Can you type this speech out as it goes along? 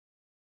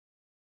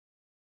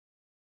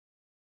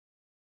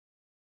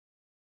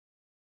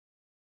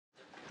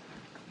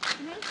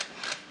Okay,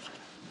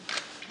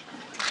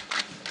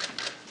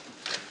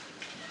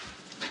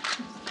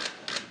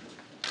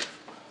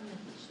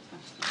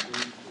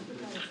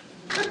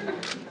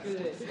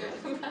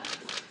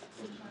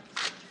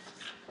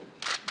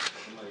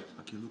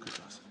 look at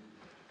us.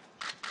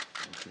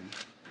 Okay.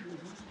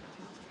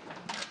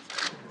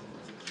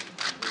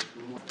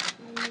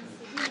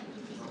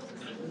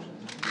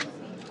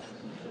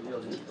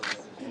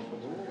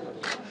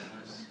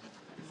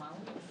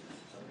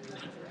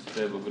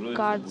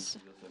 God's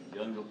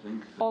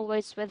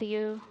always with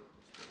you,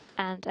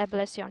 and I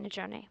bless you on your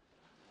journey.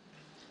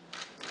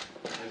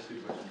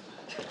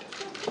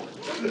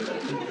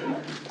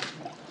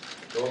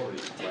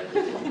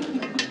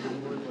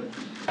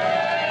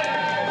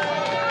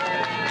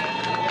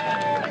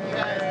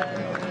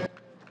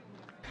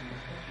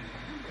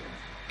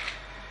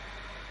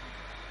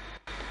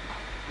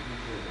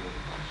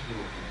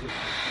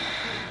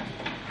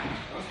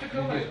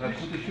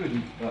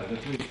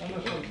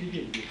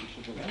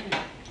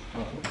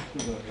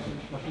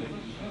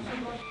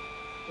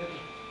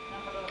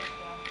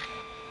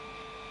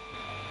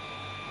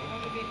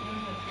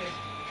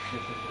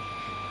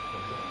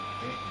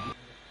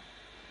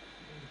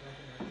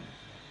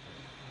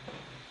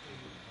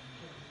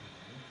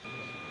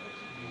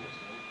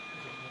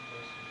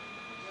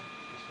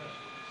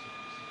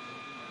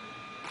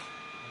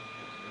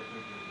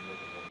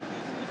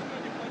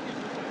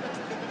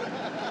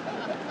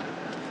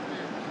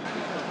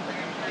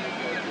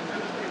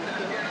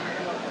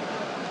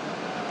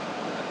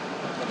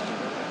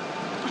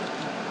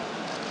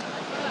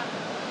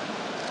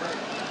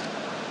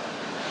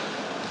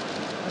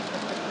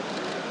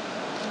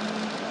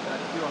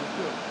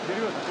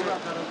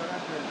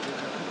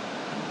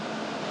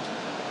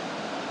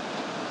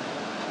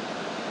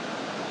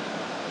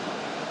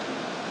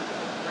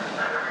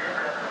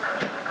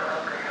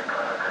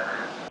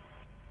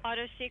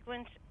 Auto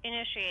sequence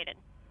initiated.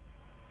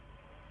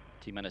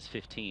 T-minus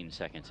 15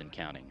 seconds and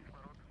counting.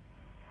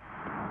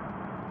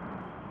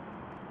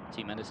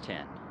 T-minus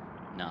 10,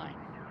 9,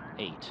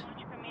 8,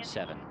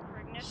 7,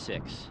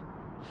 6,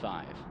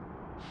 5,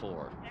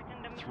 4,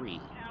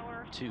 3,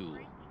 2,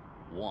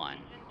 1.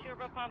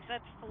 Turbo pumps,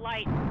 that's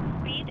flight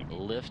speed.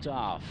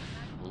 Liftoff.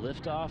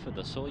 Liftoff of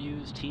the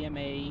Soyuz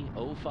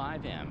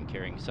TMA-05M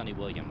carrying Suni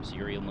Williams,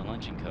 Yuri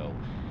Malenchenko,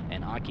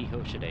 and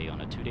Hoshide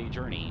on a 2-day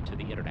journey to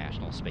the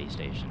International Space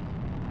Station.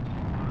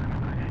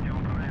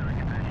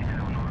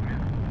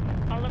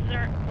 All of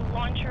their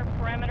launcher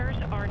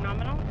parameters are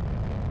nominal.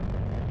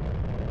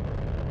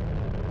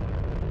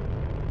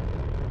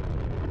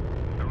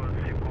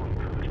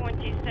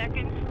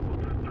 Seconds.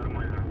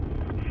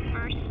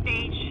 First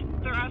stage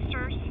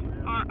thrusters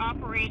are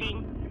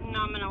operating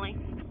nominally.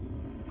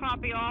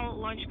 Copy all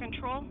launch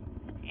control,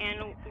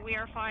 and we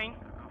are fine.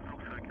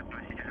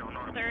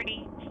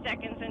 30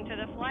 seconds into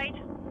the flight.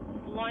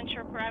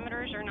 Launcher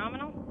parameters are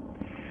nominal.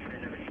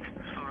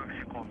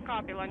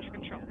 Copy launch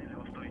control.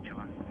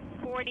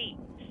 40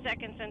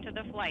 seconds into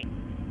the flight.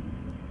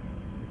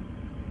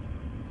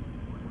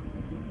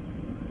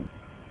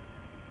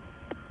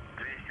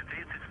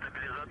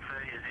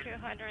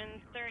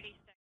 230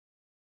 seconds.